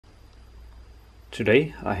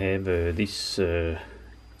Today I have this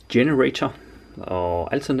generator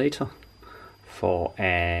or alternator for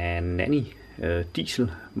a Nanni diesel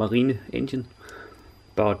marine engine,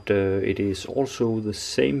 but it is also the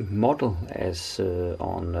same model as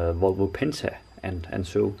on Volvo Penta and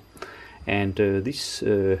so. And this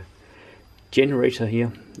generator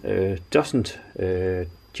here doesn't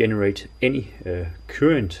generate any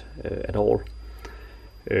current at all.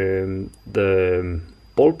 The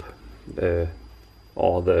bulb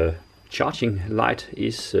or the charging light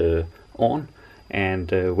is on, and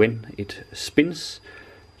when it spins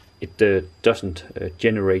it doesn't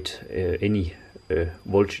generate any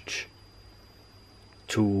voltage.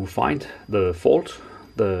 To find the fault,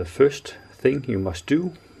 the first thing you must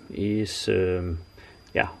do is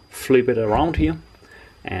flip it around here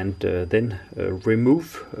and then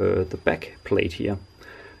remove the back plate here.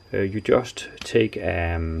 You just take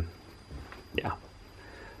a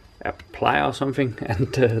plier or something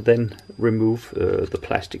and then remove the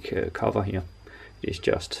plastic cover here. It's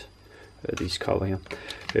just this cover here.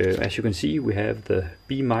 As you can see, we have the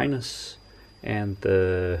B minus and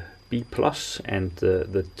the B plus and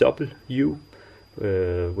the W,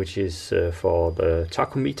 which is for the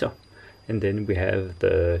tachometer, and then we have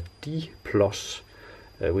the D plus,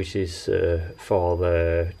 which is for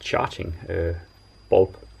the charging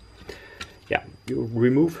bulb. Yeah, you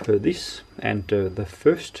remove this, and the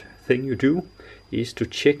first thing you do is to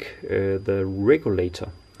check the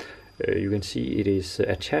regulator. You can see it is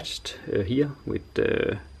attached here with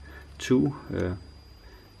two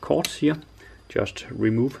cords here. Just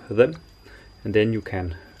remove them, and then you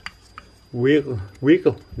can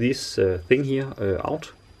wiggle this thing here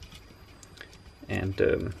out, and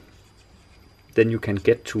then you can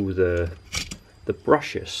get to the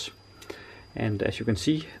brushes. And as you can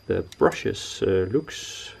see, the brushes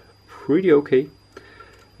looks pretty okay.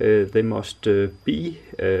 They must be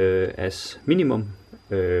as minimum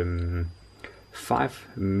 5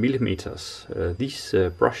 millimeters. These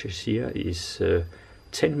brushes here is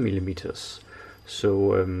 10 millimeters.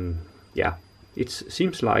 So yeah, it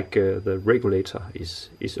seems like the regulator is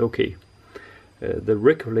okay. The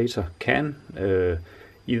regulator can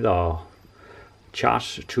either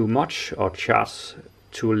charge too much or charge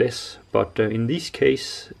too less, but in this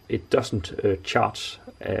case it doesn't charge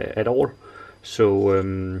at all. So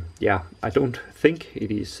yeah, I don't think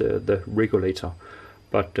it is the regulator,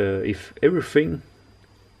 but if everything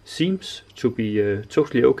seems to be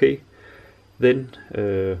totally okay, then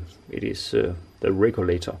it is the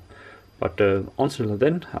regulator. But until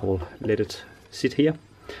then, I will let it sit here.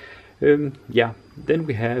 Yeah, then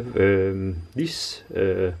we have this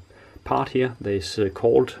part here that is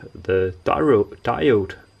called the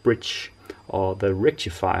diode bridge or the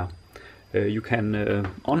rectifier. You can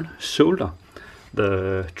unsolder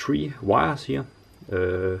the 3 wires here,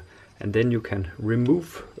 and then you can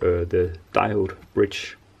remove the diode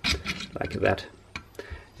bridge like that.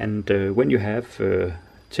 And when you have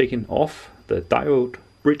taken off the diode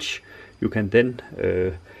bridge, you can then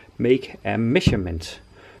make a measurement.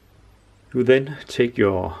 You then take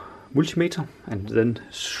your multimeter and then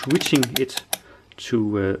switching it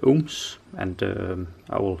to ohms, and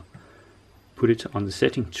I will put it on the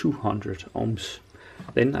setting 200 ohms.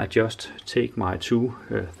 Then I just take my two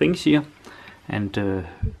things here, and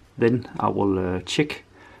then I will check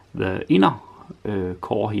the inner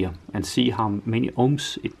core here and see how many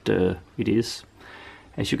ohms it is.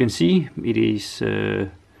 As you can see, it is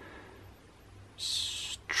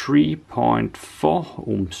 3.4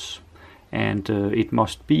 ohms, and it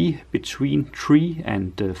must be between 3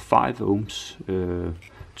 and 5 ohms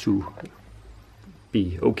to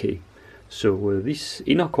be okay. So this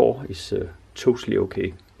inner core is totally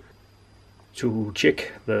okay. To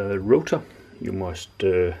check the rotor, you must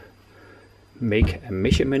make a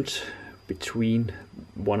measurement between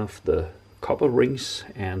one of the copper rings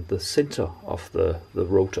and the center of the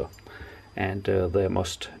rotor, and there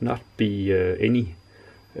must not be any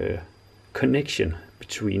connection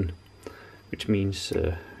between, which means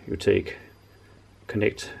you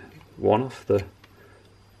connect one of the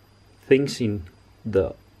things in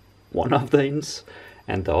the one of the ends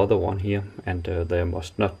and the other one here, and there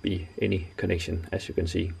must not be any connection, as you can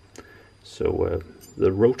see. So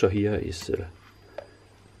the rotor here is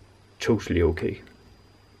totally okay.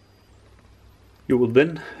 You will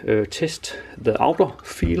then test the outer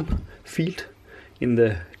field in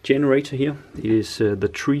the generator here. It is the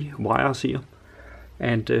 3 wires here,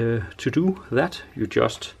 and to do that you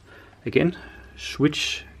just again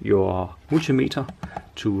switch your multimeter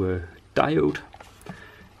to diode,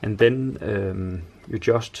 and then you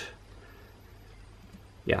just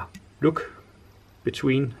look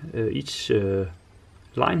between each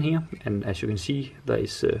line here, and as you can see, there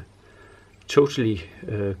is a totally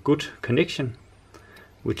good connection,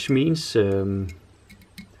 which means the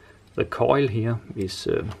coil here is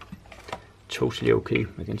totally okay.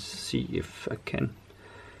 I can see if I can,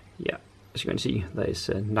 yeah, as you can see, there is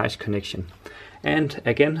a nice connection. And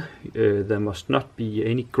again, there must not be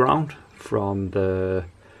any ground from the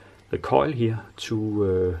coil here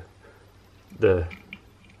to the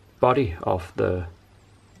body of the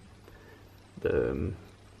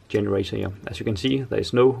generator here. As you can see, there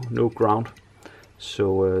is no ground,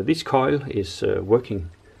 so this coil is working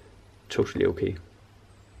totally okay.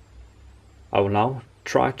 I will now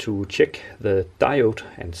try to check the diode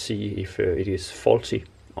and see if it is faulty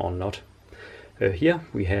or not. Here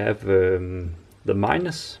we have the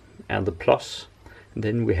minus and the plus, and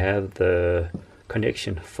then we have the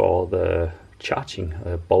connection for the charging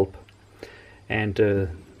bulb, and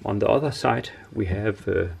on the other side we have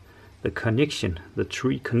the connection, the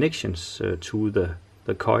three connections to the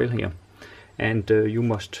coil here, and you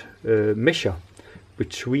must measure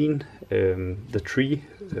between the 3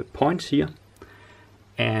 points here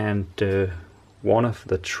and one of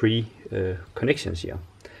the 3 connections here.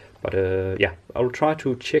 But yeah, I will try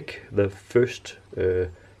to check the first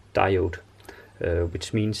diode,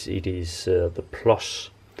 which means it is the plus.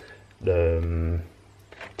 I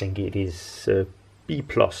think it is B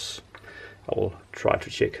plus. I will try to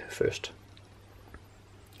check first.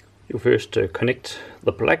 You first connect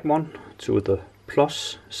the black one to the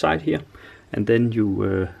plus side here, and then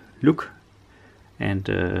you look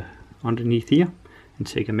and underneath here and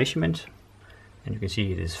take a measurement, and you can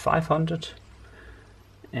see it is 500,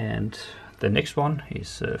 and the next one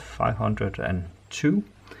is 502,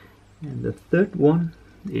 and the third one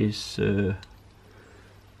is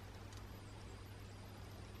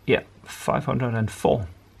 504,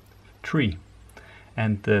 3,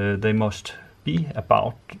 and they must be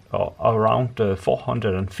about around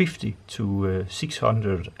 450 to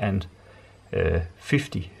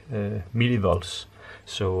 650 millivolts.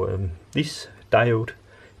 So this diode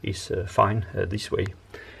is fine this way.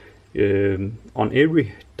 On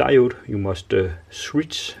every diode you must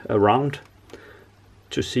switch around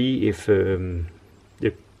to see if the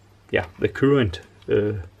current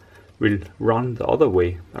will run the other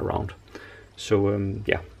way around. So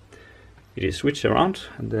yeah, it is switched around,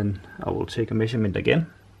 and then I will take a measurement again,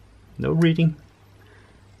 no reading,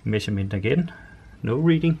 measurement again, no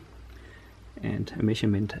reading, and a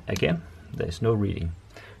measurement again, there is no reading.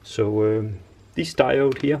 So this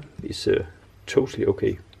diode here is totally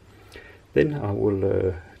okay. Then I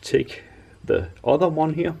will take the other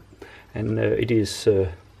one here, and it is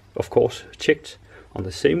of course checked on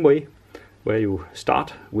the same way, where you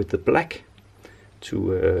start with the black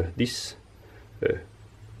to this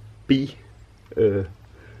B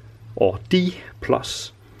or D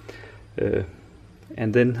plus,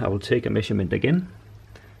 and then I will take a measurement again.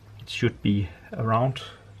 It should be around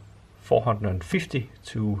 450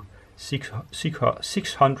 to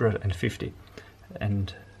 650,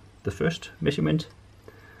 and the first measurement,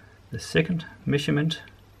 the second measurement,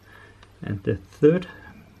 and the third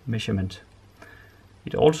measurement.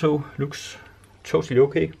 It also looks totally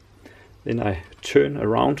okay. Then I turn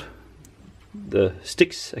around the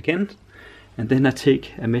sticks again, and then I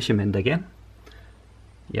take a measurement again.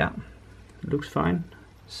 Yeah, looks fine.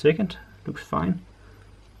 Second looks fine.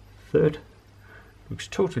 Third looks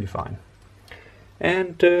totally fine.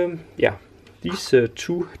 And yeah, these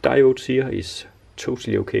 2 diodes here is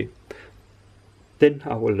totally okay. Then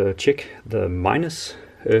I will check the minus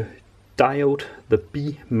diode, the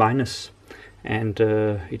B minus, and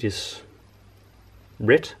it is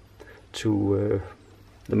red to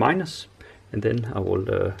the minus, and then I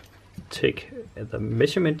will take the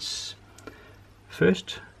measurements.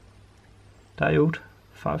 First diode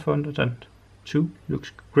 502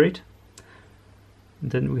 looks great,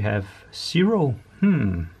 and then we have 0,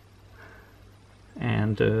 and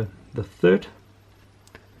the third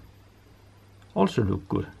also look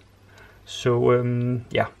good. So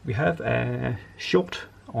yeah, we have a short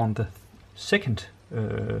on the second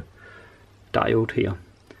diode here.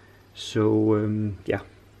 So yeah,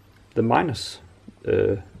 the minus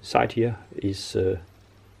side here is the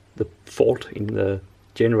fault in the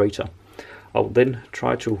generator. I'll then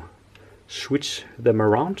try to switch them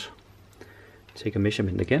around, take a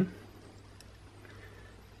measurement again.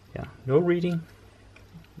 Yeah, no reading.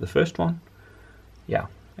 The first one, yeah,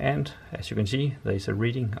 and as you can see, there is a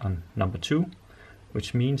reading on number 2,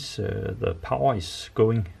 which means the power is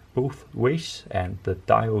going both ways, and the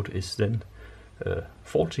diode is then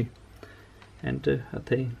faulty. And I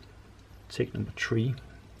take number 3,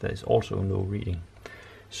 there is also no reading.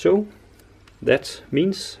 So that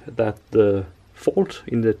means that the fault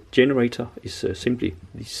in the generator is simply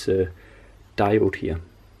this diode here.